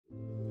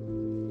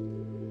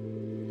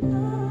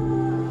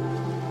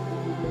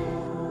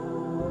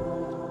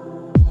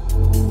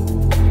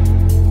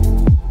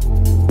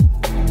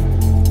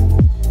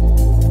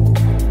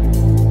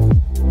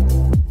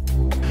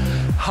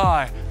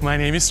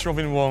name is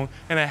Robin Wong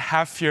and I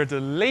have here the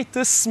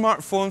latest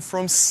smartphone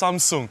from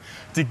Samsung,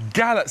 the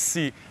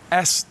Galaxy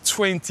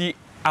S20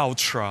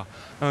 Ultra.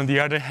 On the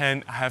other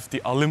hand, I have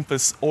the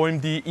Olympus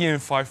OMD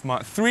E-M5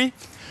 Mark III.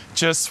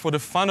 Just for the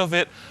fun of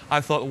it,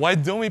 I thought, why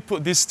don't we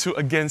put these two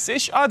against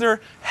each other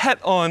head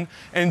on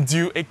and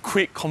do a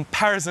quick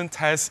comparison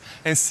test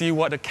and see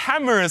what the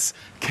cameras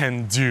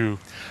can do.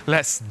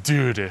 Let's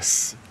do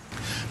this.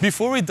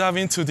 Before we dive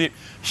into it,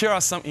 here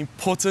are some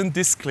important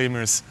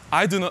disclaimers.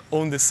 I do not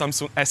own the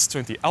Samsung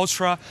S20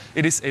 Ultra.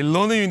 It is a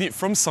loaner unit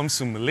from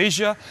Samsung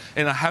Malaysia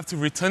and I have to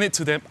return it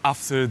to them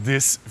after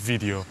this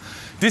video.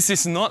 This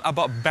is not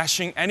about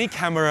bashing any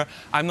camera.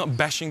 I'm not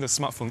bashing the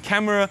smartphone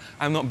camera.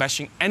 I'm not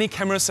bashing any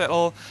cameras at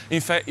all.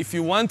 In fact, if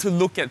you want to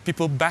look at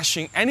people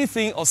bashing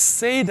anything or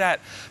say that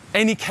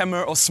any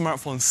camera or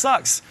smartphone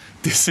sucks,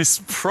 this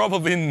is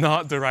probably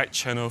not the right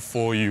channel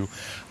for you.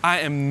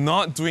 I am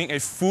not doing a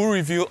full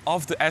review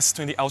of the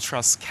S20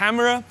 Ultra's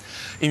camera.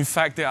 In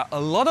fact, there are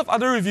a lot of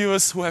other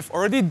reviewers who have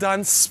already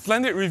done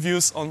splendid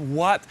reviews on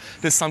what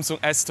the Samsung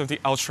S20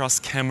 Ultra's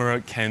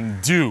camera can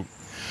do.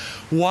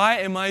 Why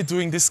am I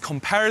doing this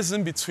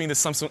comparison between the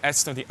Samsung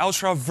S20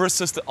 Ultra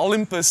versus the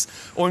Olympus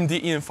OMD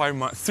E-M5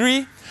 Mark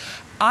III?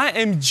 I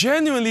am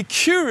genuinely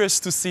curious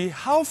to see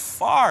how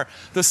far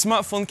the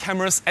smartphone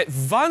camera's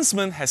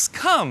advancement has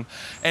come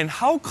and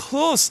how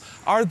close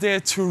are they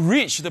to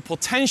reach the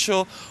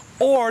potential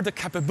or the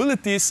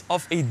capabilities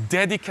of a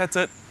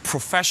dedicated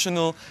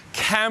professional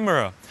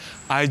camera.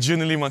 I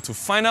genuinely want to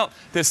find out.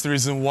 That's the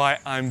reason why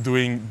I'm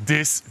doing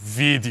this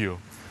video.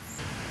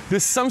 The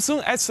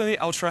Samsung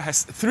S20 Ultra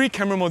has three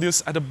camera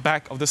modules at the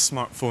back of the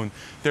smartphone.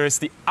 There is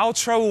the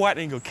ultra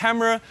wide-angle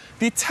camera,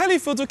 the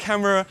telephoto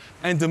camera,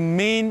 and the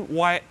main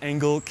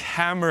wide-angle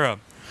camera.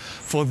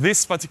 For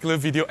this particular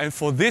video and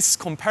for this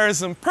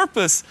comparison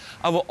purpose,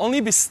 I will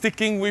only be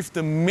sticking with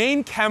the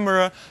main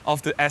camera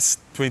of the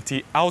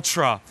S20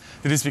 Ultra.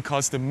 It is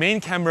because the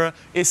main camera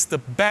is the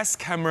best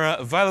camera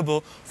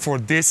available for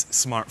this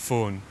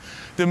smartphone.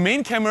 The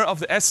main camera of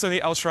the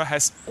S20 Ultra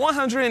has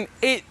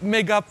 108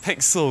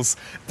 megapixels.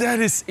 That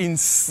is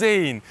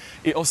insane.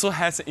 It also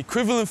has an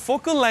equivalent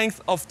focal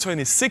length of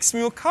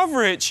 26mm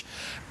coverage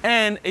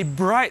and a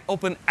bright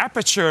open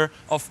aperture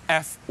of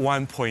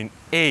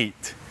f1.8.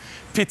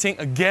 Pitting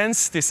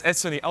against this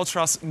S20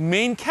 Ultra's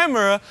main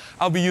camera,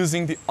 I'll be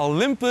using the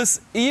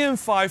Olympus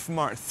E-M5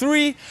 Mark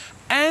III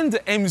and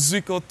the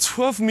M.Zuiko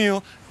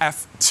 12mm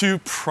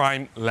f2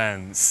 prime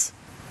lens.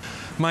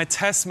 My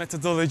test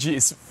methodology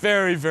is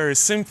very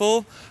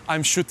simple.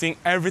 I'm shooting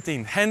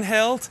everything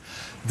handheld,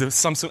 the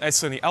Samsung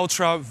S20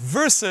 Ultra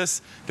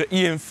versus the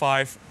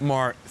E-M5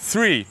 Mark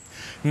III.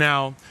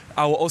 Now,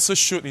 I will also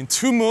shoot in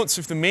two modes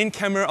with the main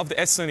camera of the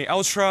S20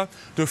 Ultra,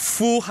 the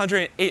full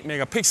 108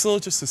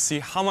 megapixel, just to see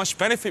how much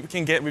benefit we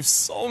can get with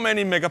so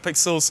many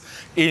megapixels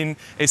in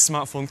a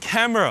smartphone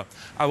camera.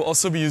 I will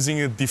also be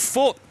using a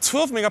default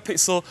 12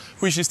 megapixel,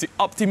 which is the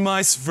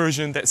optimized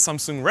version that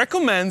Samsung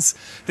recommends.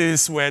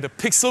 This is where the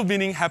pixel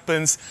binning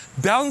happens,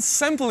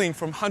 downsampling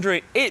from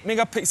 108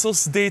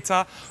 megapixels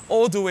data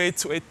all the way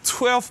to a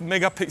 12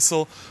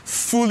 megapixel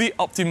fully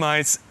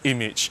optimized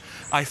image.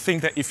 I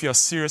think that if you're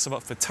serious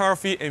about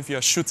photography and if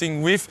you're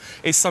shooting with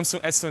a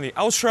Samsung S20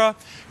 Ultra,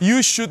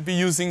 you should be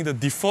using the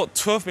default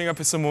 12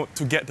 megapixel mode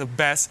to get the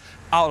best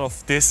out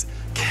of this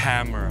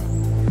camera.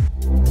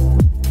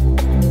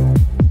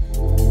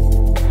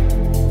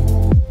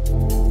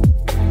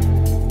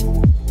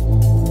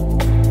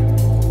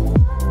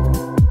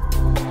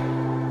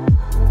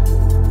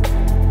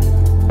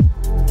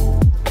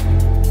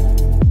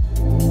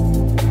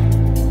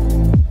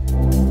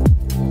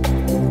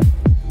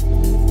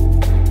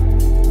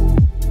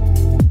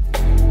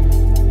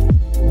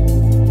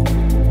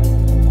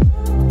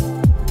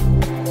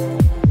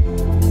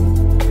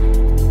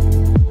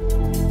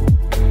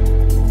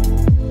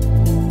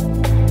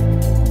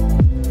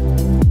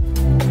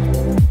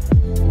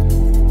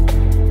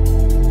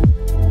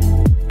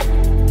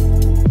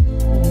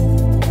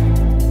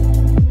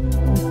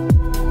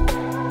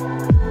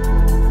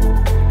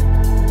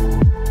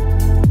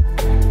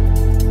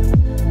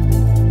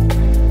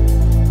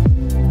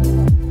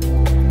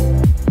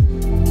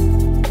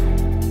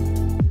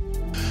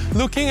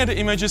 Looking at the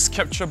images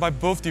captured by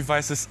both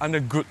devices under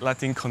good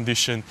lighting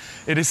condition,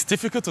 it is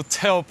difficult to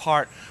tell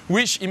apart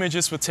which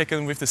images were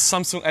taken with the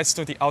Samsung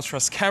S20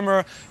 Ultra's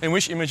camera and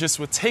which images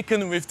were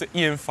taken with the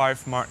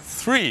E-M5 Mark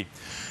III.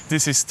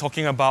 This is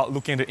talking about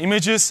looking at the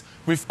images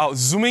without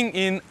zooming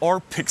in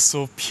or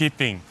pixel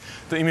peeping.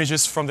 The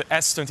images from the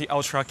S20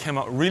 Ultra came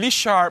out really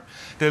sharp,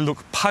 they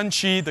look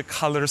punchy, the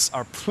colors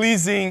are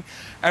pleasing,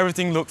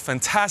 everything looked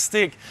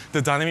fantastic,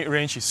 the dynamic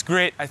range is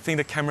great. I think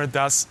the camera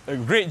does a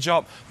great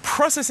job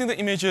processing the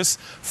images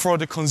for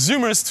the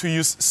consumers to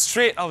use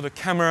straight out of the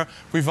camera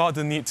without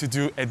the need to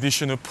do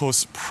additional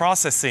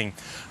post-processing.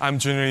 I'm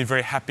generally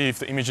very happy with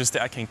the images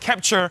that I can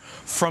capture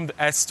from the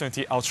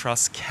S20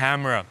 Ultra's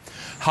camera.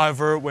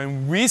 However, when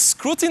when we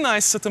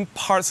scrutinize certain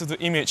parts of the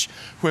image,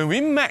 when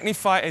we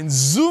magnify and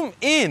zoom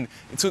in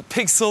to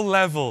pixel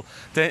level,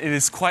 then it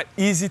is quite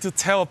easy to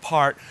tell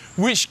apart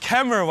which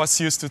camera was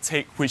used to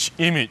take which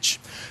image.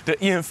 The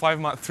E-M5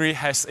 Mark III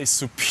has a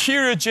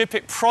superior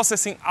JPEG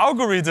processing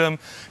algorithm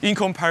in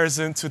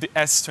comparison to the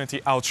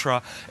S20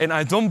 Ultra, and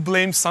I don't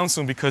blame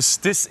Samsung because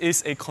this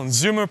is a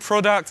consumer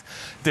product.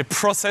 They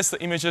process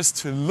the images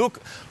to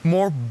look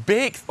more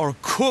baked or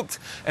cooked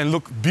and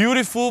look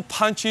beautiful,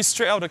 punchy,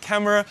 straight out of the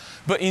camera,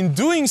 but in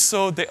doing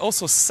so, they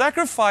also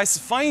sacrifice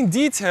fine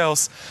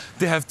details.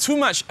 They have too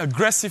much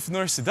aggressive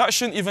noise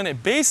reduction, even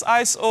at base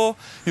ISO.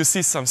 You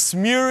see some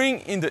smearing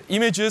in the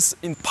images,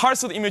 in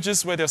parts of the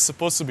images where they're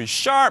supposed to be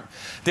sharp.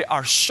 They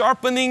are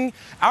sharpening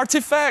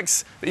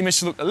artifacts. The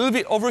image look a little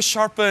bit over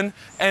sharpened,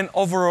 and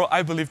overall,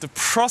 I believe the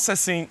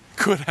processing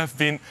could have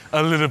been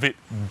a little bit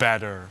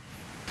better.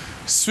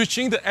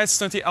 Switching the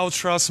S20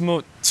 Ultra's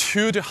mode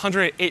to the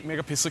 108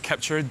 megapixel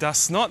capture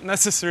does not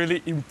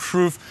necessarily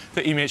improve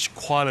the image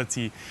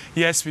quality.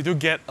 Yes, we do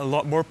get a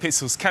lot more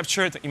pixels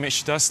captured, the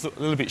image does look a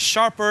little bit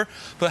sharper,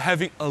 but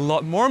having a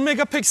lot more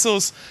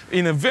megapixels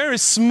in a very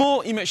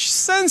small image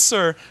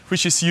sensor,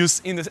 which is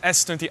used in the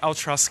S20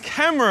 Ultra's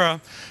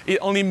camera, it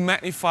only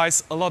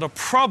magnifies a lot of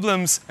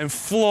problems and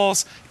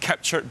flaws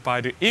captured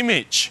by the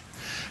image.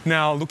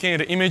 Now, looking at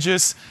the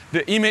images,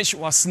 the image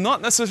was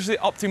not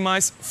necessarily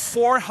optimized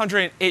for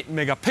 108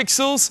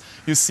 megapixels.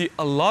 You see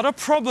a lot of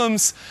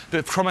problems.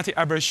 The chromatic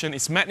aberration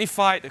is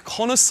magnified, the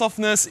corner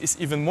softness is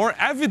even more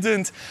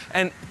evident,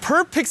 and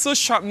per pixel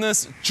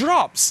sharpness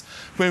drops.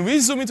 When we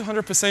zoom into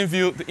 100%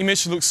 view, the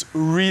image looks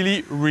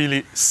really,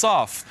 really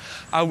soft.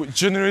 I would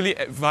generally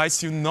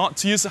advise you not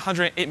to use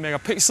 108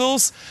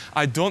 megapixels.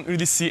 I don't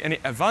really see any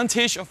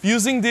advantage of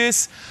using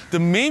this. The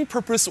main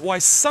purpose why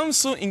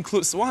Samsung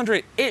includes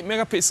 108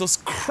 megapixels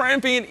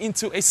cramping it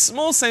into a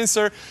small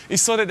sensor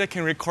is so that they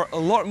can record a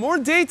lot more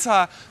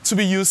data to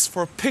be used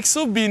for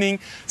pixel binning,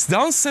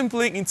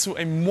 downsampling into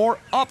a more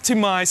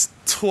optimized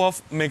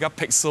 12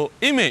 megapixel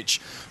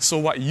image. So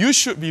what you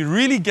should be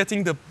really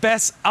getting the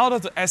best out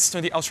of the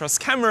S20 Ultra's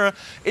camera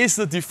is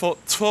the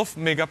default 12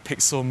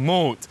 megapixel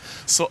mode.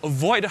 So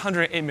avoid the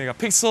 108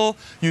 megapixel.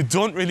 You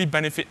don't really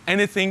benefit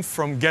anything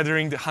from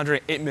gathering the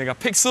 108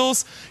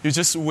 megapixels. You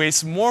just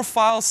waste more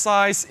file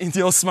size into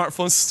your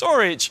smartphone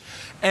storage,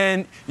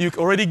 and you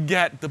already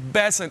get the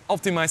best and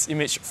optimized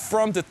image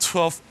from the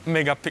 12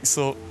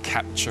 megapixel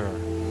capture.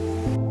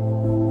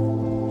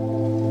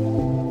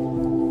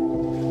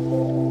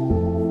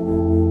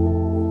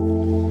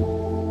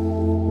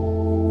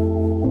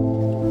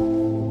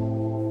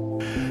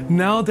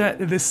 Now that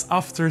it is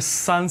after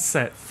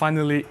sunset,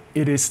 finally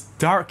it is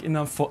dark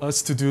enough for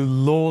us to do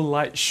low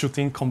light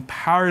shooting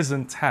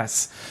comparison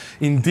tests.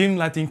 In dim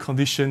lighting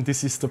condition,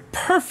 this is the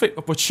perfect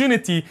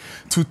opportunity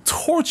to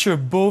torture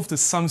both the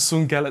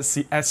Samsung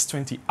Galaxy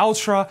S20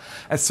 Ultra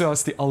as well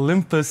as the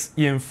Olympus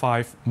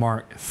E-M5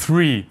 Mark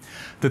III.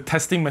 The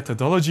testing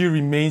methodology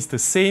remains the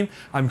same.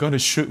 I'm going to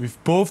shoot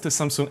with both the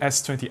Samsung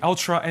S20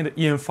 Ultra and the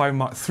E-M5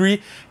 Mark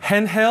III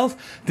handheld.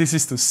 This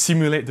is to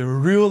simulate the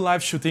real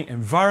life shooting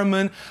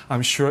environment.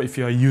 I'm sure if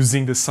you are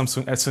using the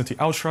Samsung S20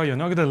 Ultra, you're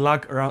not going to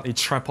lug around a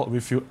tripod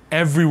with you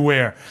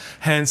everywhere.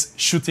 Hence,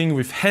 shooting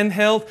with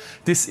handheld,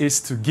 this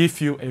is to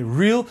give you a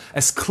real,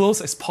 as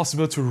close as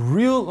possible to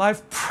real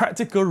life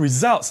practical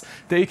results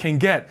that you can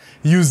get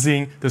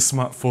using the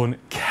smartphone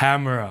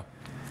camera.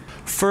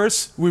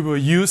 First, we will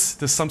use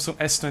the Samsung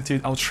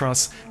S20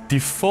 Ultra's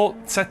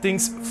default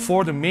settings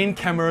for the main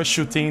camera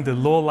shooting the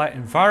low light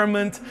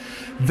environment.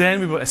 Then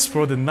we will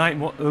explore the night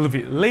mode a little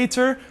bit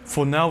later.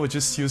 For now, we'll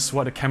just use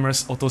what the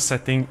camera's auto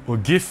setting will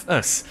give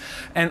us.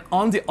 And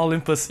on the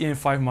Olympus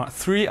E-M5 Mark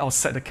III, I'll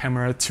set the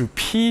camera to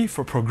P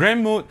for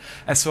program mode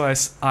as well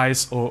as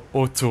ISO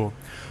auto.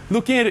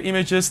 Looking at the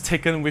images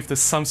taken with the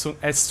Samsung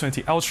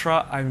S20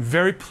 Ultra, I'm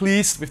very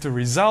pleased with the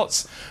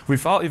results.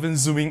 Without even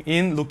zooming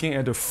in, looking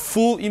at the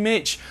full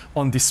image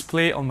on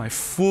display on my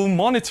full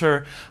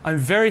monitor, I'm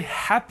very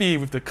happy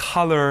with the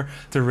color,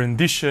 the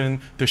rendition,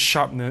 the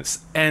sharpness,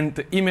 and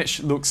the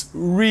image looks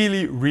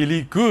really,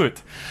 really good.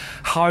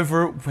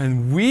 However,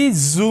 when we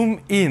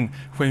zoom in,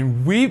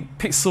 when we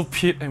pixel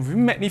peep and we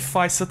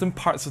magnify certain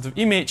parts of the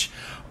image,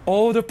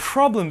 all the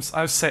problems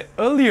I've said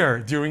earlier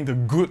during the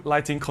good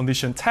lighting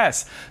condition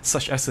test,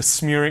 such as the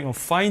smearing of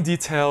fine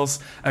details,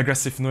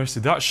 aggressive noise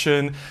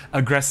reduction,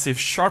 aggressive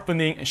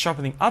sharpening and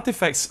sharpening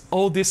artifacts,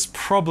 all these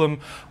problems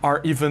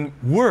are even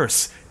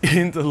worse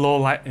in the low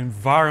light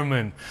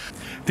environment.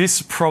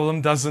 This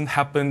problem doesn't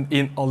happen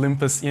in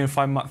Olympus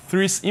E-M5 Mark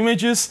III's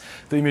images.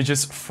 The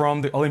images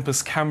from the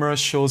Olympus camera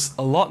shows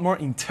a lot more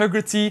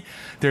integrity.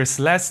 There's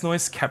less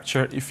noise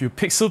captured. If you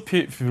pixel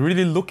peep, if you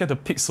really look at the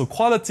pixel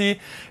quality,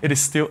 it is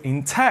still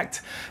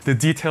intact. The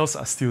details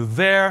are still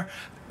there.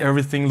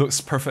 Everything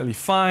looks perfectly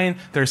fine.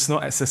 There's no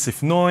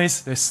excessive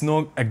noise. There's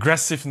no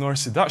aggressive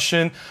noise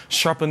reduction.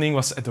 Sharpening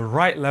was at the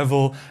right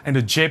level, and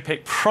the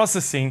JPEG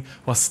processing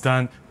was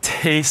done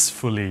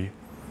tastefully.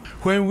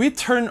 When we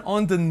turn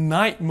on the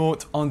night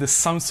mode on the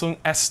Samsung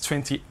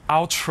S20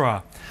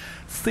 Ultra,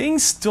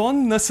 things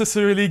don't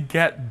necessarily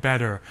get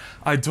better.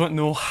 I don't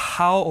know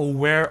how or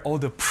where all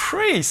the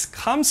praise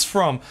comes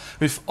from,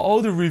 with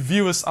all the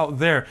reviewers out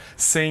there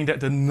saying that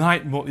the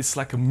night mode is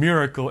like a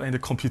miracle and the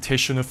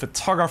computational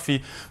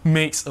photography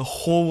makes a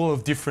whole world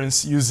of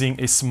difference using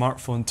a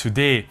smartphone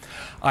today.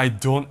 I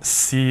don't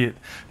see it.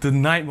 The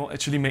night mode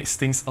actually makes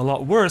things a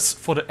lot worse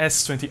for the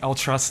S20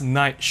 Ultra's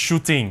night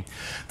shooting.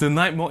 The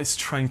night mode is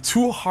trying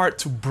too hard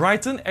to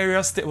brighten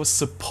areas that were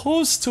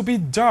supposed to be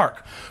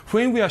dark.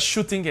 When we are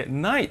shooting at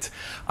night,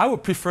 I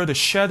would prefer the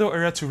shadow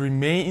area to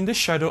remain in the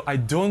shadow. I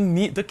don't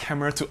need the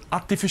camera to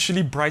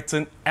artificially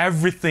brighten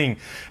everything.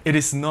 It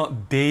is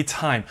not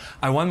daytime.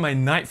 I want my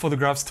night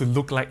photographs to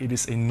look like it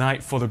is a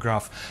night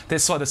photograph.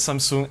 That's what the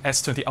Samsung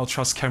S20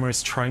 Ultra's camera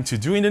is trying to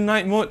do in the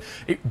night mode.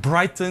 It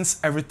brightens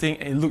everything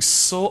and it looks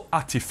so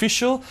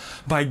artificial.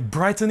 By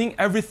brightening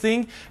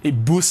everything,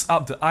 it boosts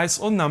up the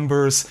ISO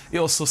numbers. It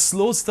also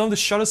slows down the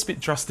shutter speed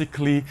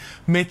drastically,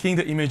 making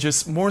the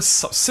images more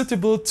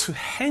susceptible to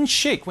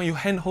handshake when you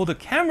handhold the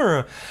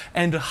camera.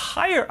 And the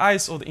higher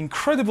ISO, the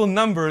incredible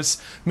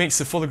numbers, makes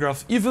the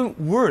photograph even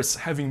worse,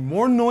 having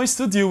more noise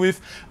to deal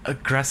with,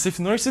 aggressive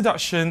noise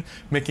reduction,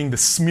 making the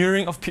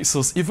smearing of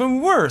pixels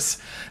even worse.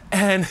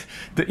 And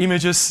the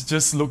images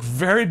just look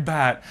very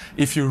bad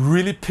if you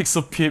really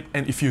pixel peep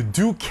and if you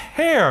do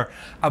care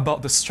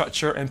about the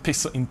structure and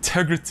pixel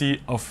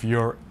integrity of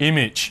your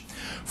image.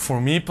 For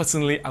me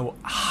personally, I would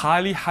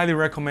highly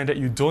recommend that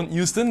you don't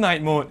use the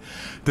night mode.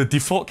 The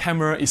default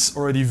camera is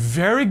already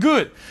very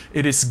good.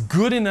 It is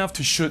good enough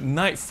to shoot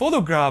night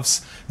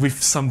photographs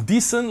with some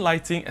decent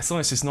lighting as long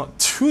as it's not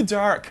too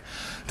dark.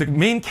 The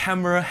main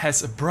camera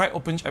has a bright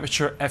open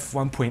aperture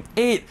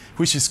f1.8,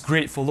 which is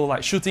great for low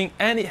light shooting,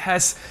 and it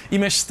has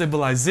image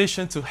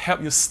stabilization to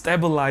help you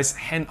stabilize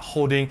hand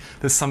holding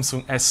the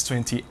Samsung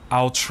S20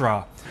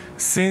 Ultra.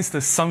 Since the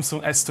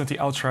Samsung S20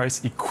 Ultra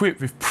is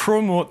equipped with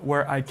Pro Mode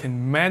where I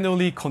can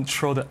manually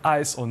control the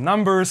ISO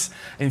numbers,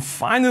 and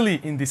finally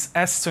in this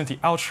S20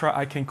 Ultra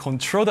I can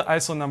control the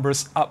ISO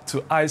numbers up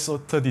to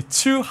ISO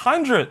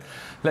 3200.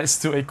 Let's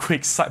do a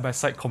quick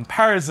side-by-side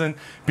comparison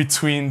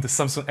between the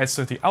Samsung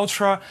S20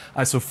 Ultra,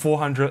 ISO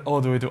 400 all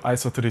the way to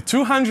ISO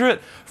 3200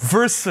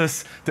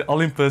 versus the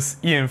Olympus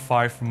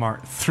E-M5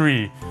 Mark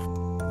III.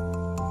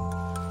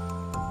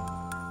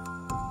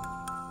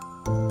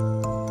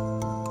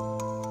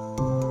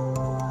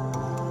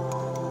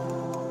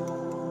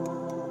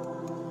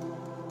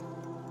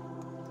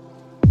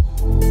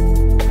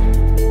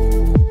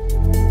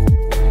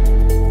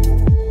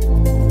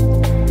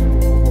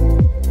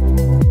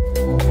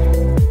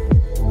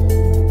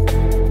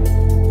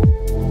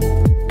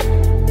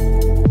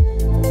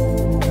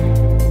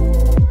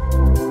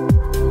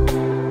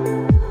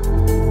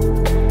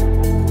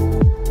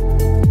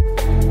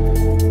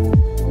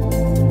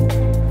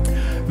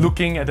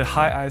 Looking at the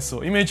high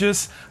ISO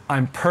images,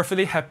 I'm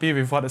perfectly happy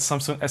with what the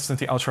Samsung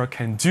S20 Ultra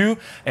can do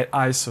at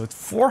ISO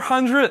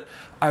 400.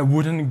 I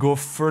wouldn't go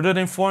further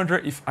than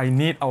 400. If I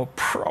need, I'll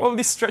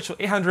probably stretch to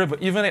 800,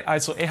 but even at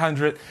ISO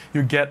 800,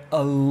 you get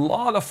a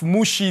lot of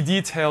mushy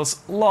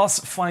details,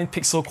 lost fine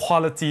pixel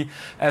quality,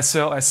 as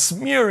well as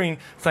smearing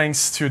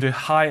thanks to the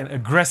high and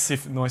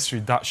aggressive noise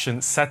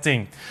reduction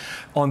setting.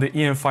 On the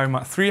E-M5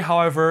 Mark III,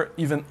 however,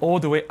 even all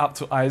the way up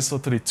to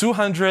ISO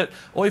 3200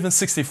 or even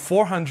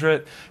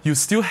 6400, you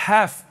still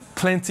have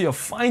plenty of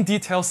fine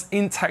details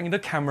intact in the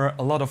camera,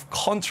 a lot of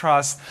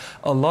contrast,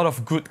 a lot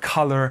of good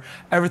color.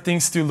 Everything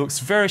still looks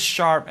very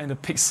sharp and the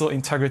pixel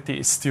integrity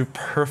is still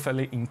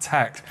perfectly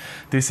intact.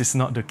 This is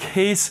not the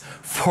case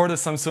for the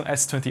Samsung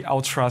S20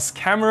 Ultra's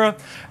camera.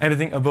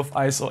 Anything above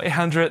ISO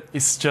 800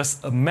 is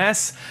just a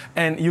mess,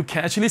 and you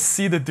can actually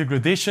see the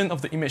degradation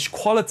of the image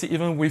quality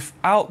even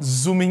without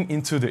zooming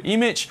into the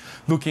image.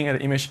 Looking at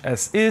the image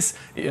as is,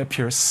 it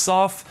appears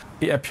soft,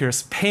 it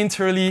appears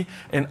painterly,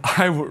 and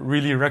I would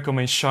really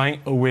recommend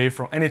shying away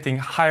from anything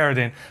higher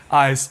than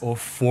ISO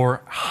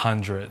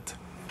 400.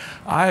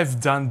 I have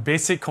done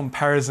basic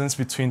comparisons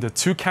between the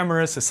two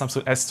cameras, the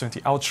Samsung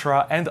S20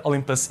 Ultra and the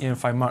Olympus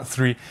E-M5 Mark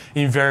III,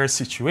 in various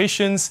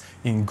situations,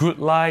 in good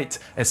light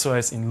as well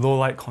as in low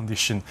light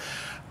condition.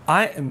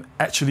 I am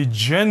actually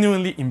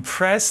genuinely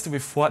impressed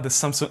with what the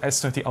Samsung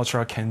S20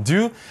 Ultra can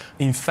do.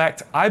 In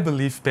fact, I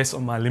believe, based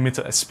on my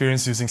limited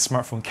experience using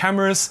smartphone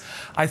cameras,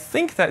 I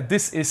think that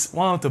this is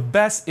one of the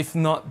best, if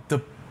not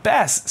the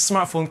best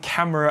smartphone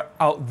camera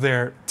out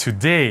there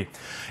today.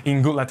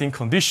 In good lighting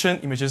condition,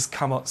 images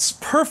come out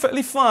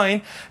perfectly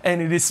fine,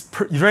 and it is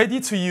ready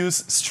to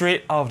use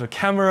straight out of the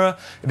camera.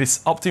 It is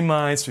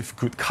optimized with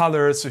good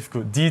colors, with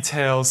good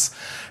details.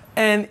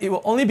 And it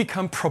will only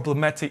become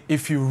problematic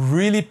if you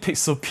really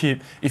pixel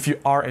peep, if you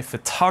are a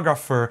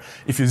photographer,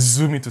 if you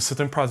zoom into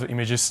certain parts of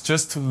images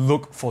just to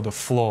look for the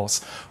flaws.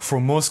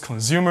 For most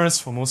consumers,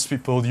 for most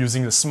people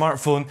using the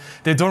smartphone,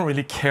 they don't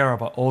really care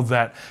about all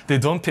that. They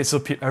don't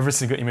pixel peep every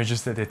single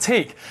images that they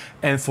take.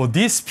 And for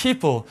these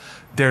people,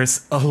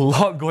 There's a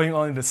lot going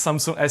on in the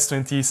Samsung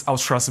S20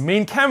 Ultra's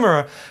main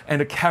camera,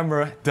 and the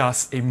camera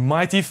does a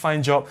mighty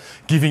fine job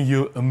giving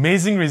you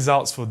amazing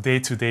results for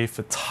day-to-day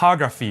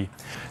photography.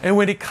 And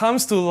when it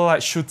comes to low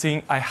light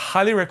shooting, I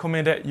highly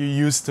recommend that you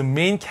use the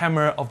main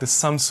camera of the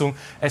Samsung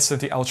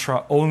S20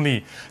 Ultra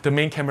only. The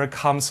main camera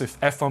comes with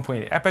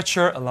f1.8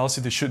 aperture, allows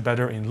you to shoot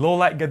better in low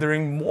light,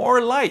 gathering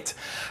more light,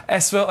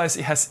 as well as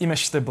it has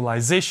image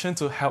stabilization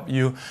to help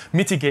you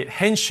mitigate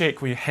handshake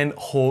when you hand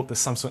hold the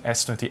Samsung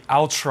S20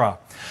 Ultra.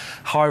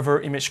 However,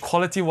 image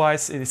quality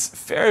wise, it is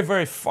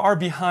very far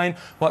behind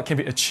what can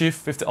be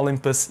achieved with the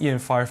Olympus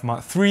E-M5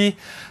 Mark III.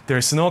 There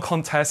is no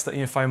contest, the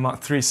E-M5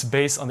 Mark III is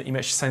based on the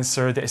image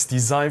sensor that is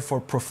designed for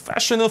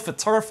professional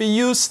photography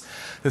use.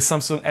 The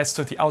Samsung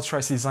S20 Ultra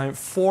is designed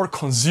for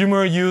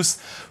consumer use.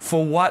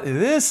 For what it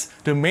is,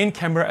 the main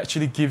camera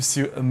actually gives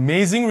you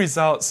amazing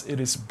results. It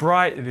is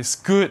bright, it is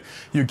good,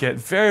 you get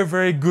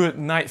very good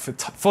night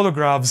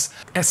photographs.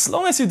 As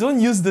long as you don't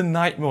use the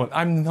night mode.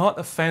 I'm not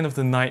a fan of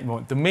the night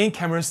mode. The main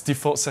camera's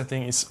default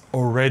setting is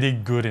already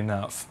good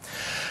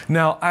enough.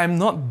 Now, I'm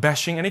not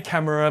bashing any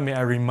camera, may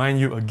I remind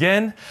you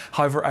again.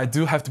 However, I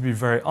do have to be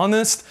very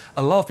honest.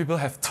 A lot of people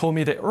have told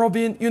me that,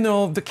 Robin, you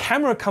know, the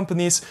camera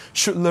companies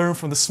should learn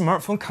from the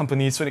smartphone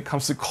companies when it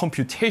comes to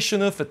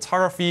computational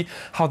photography,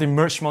 how they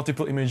merge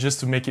multiple images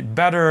to make it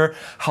better,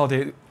 how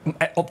they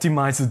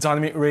optimize the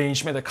dynamic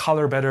range, make the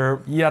color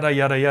better, yada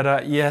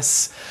yada.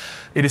 Yes,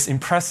 it is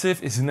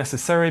impressive, it's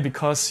necessary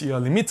because you are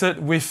limited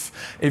with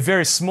a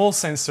very small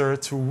sensor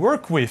to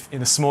work with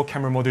in a small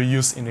camera module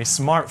used in a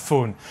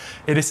smartphone.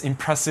 It is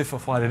impressive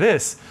of what it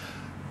is.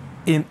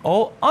 In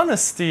all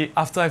honesty,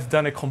 after I've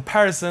done a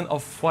comparison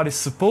of what is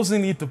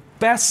supposedly the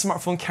best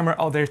smartphone camera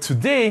out there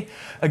today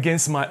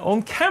against my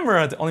own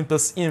camera, the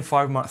Olympus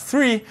E-M5 Mark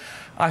III,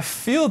 I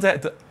feel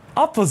that the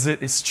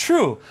opposite is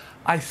true.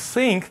 I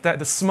think that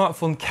the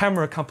smartphone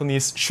camera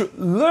companies should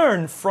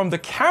learn from the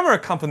camera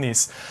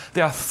companies.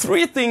 There are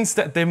three things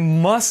that they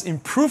must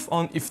improve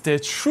on if they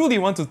truly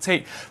want to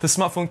take the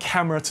smartphone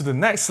camera to the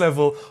next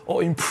level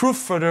or improve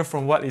further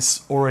from what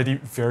is already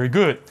very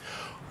good.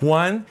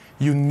 One,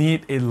 you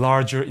need a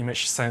larger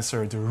image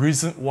sensor. The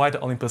reason why the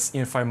Olympus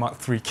E-M5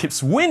 Mark III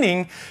keeps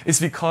winning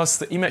is because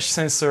the image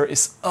sensor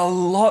is a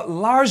lot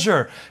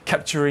larger,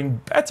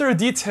 capturing better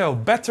detail,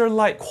 better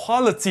light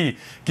quality,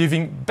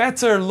 giving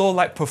better low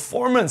light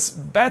performance,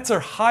 better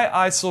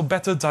high ISO,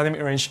 better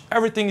dynamic range.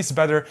 Everything is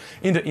better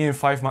in the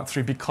E-M5 Mark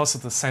III because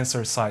of the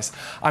sensor size.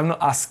 I'm not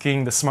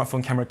asking the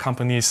smartphone camera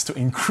companies to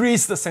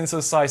increase the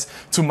sensor size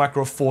to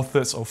micro four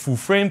thirds or full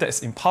frame. That is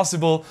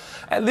impossible.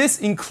 At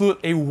least include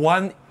a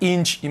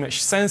 1-inch image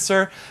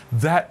sensor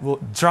that will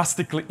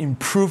drastically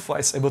improve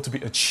what is able to be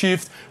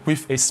achieved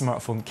with a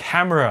smartphone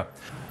camera.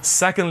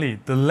 Secondly,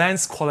 the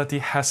lens quality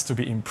has to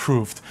be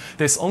improved.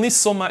 There's only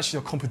so much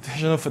your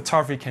computational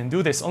photography can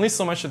do. There's only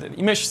so much that the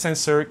image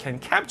sensor can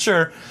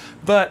capture.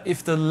 But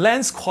if the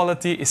lens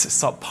quality is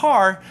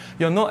subpar,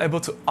 you're not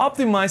able to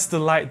optimize the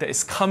light that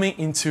is coming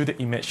into the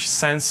image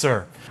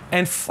sensor.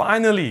 And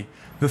finally,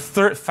 the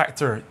third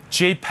factor,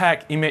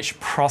 JPEG image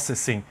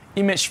processing.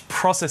 Image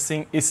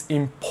processing is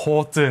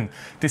important.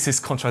 This is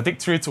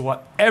contradictory to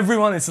what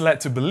everyone is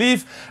led to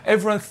believe.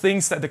 Everyone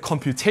thinks that the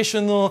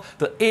computational,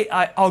 the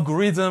AI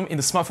algorithm in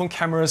the smartphone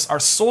cameras are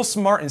so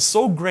smart and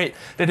so great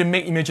that they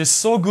make images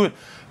so good.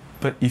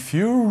 But if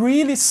you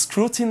really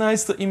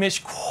scrutinize the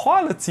image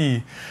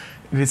quality,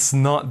 it is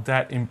not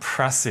that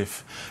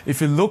impressive.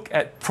 If you look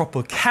at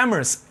proper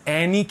cameras,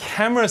 any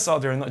cameras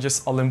out there, not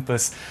just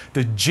Olympus,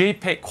 the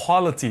JPEG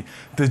quality,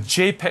 the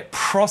JPEG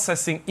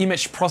processing,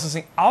 image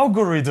processing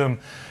algorithm,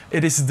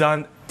 it is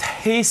done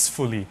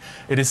tastefully.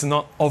 It is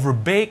not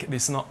overbaked, it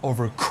is not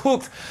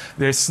overcooked,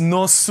 there's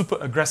no super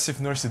aggressive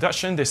noise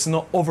reduction, there's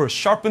no over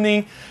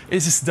sharpening,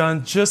 it is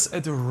done just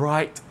at the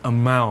right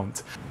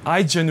amount.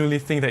 I genuinely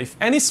think that if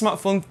any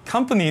smartphone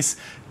companies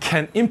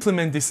can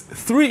implement these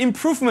three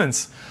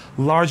improvements,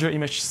 larger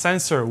image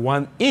sensor,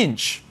 1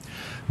 inch,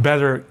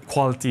 better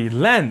quality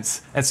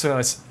lens, as well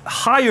as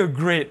higher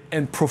grade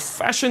and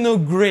professional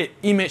grade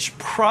image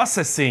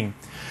processing,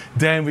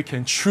 then we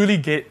can truly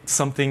get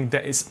something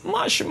that is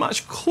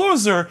much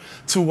closer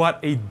to what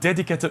a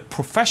dedicated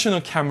professional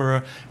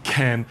camera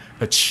can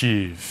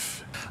achieve.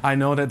 I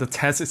know that the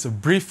test is a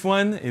brief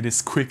one, it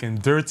is quick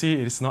and dirty,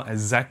 it is not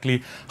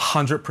exactly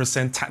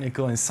 100%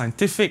 technical and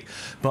scientific,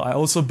 but I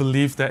also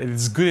believe that it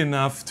is good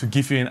enough to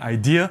give you an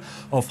idea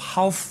of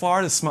how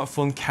far the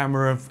smartphone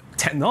camera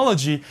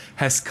technology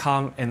has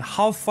come and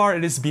how far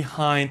it is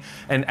behind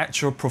an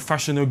actual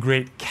professional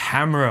grade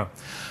camera.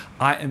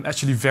 I am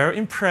actually very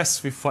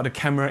impressed with what the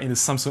camera in the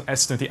Samsung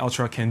S20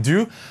 Ultra can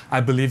do. I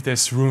believe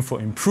there's room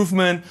for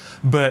improvement,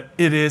 but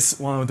it is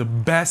one of the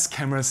best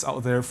cameras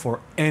out there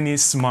for any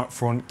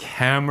smartphone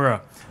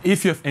camera.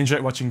 If you have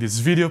enjoyed watching this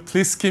video,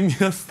 please give me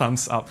a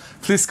thumbs up.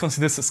 Please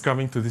consider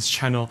subscribing to this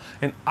channel,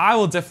 and I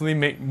will definitely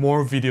make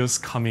more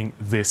videos coming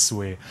this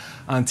way.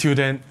 Until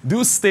then,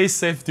 do stay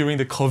safe during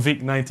the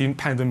COVID-19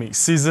 pandemic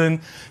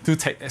season. Do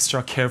take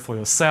extra care for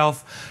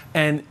yourself.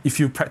 And if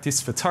you practice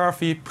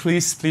photography,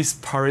 please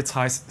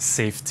prioritize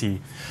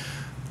safety.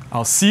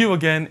 I'll see you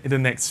again in the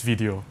next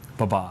video.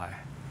 Bye bye.